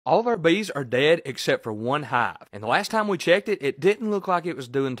All of our bees are dead except for one hive, and the last time we checked it, it didn't look like it was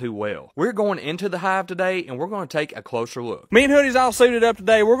doing too well. We're going into the hive today, and we're going to take a closer look. Me and Hoodie's all suited up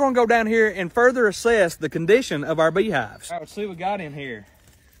today. We're going to go down here and further assess the condition of our beehives. All right, let's see what we got in here.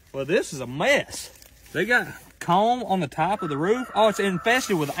 Well, this is a mess. They got comb on the top of the roof. Oh, it's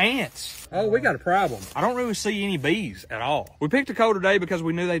infested with ants. Oh, we got a problem. I don't really see any bees at all. We picked a coat today because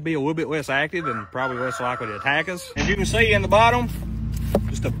we knew they'd be a little bit less active and probably less likely to attack us. As you can see in the bottom,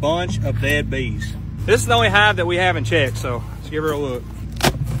 just a bunch of dead bees. This is the only hive that we haven't checked, so let's give her a look.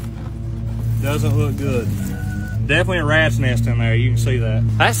 Doesn't look good. Definitely a rat's nest in there, you can see that.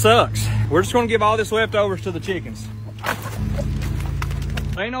 That sucks. We're just gonna give all this leftovers to the chickens.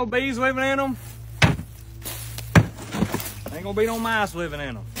 Ain't no bees living in them. Ain't gonna be no mice living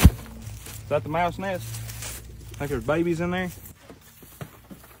in them. Is that the mouse nest? I think there's babies in there.